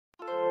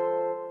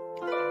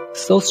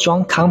So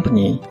strong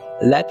company,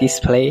 LED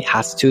display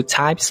has two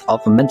types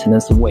of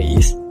maintenance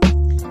ways,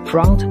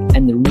 front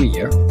and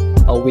rear,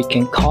 or we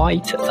can call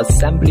it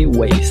assembly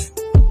ways.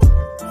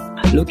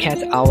 Look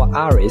at our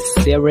Aris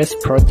series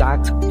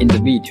product in the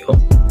video.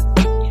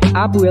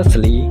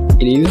 Obviously,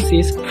 it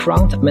uses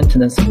front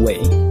maintenance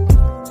way.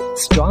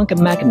 Strong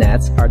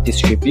magnets are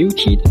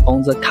distributed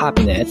on the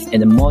cabinets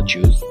and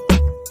modules,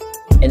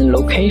 and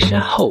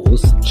location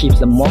holes keep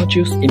the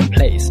modules in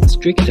place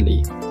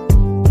strictly.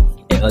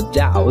 An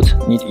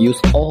adult need to use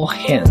all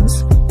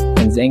hands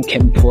and then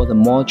can pull the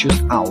modules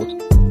out,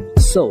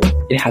 so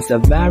it has a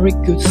very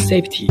good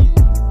safety.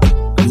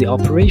 The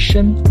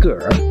operation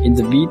girl in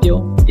the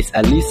video is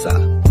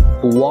Alisa,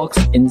 who works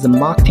in the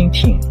marketing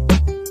team.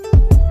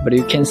 But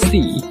you can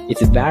see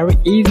it's very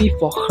easy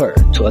for her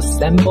to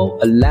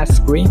assemble a LED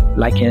screen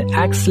like an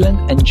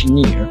excellent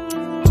engineer.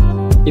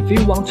 If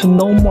you want to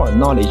know more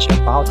knowledge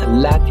about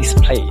LED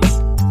displays,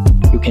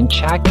 you can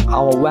check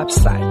our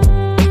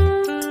website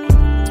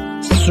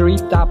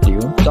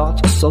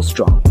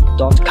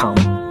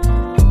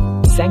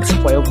www.sostrong.com. Thanks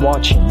for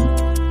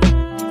watching.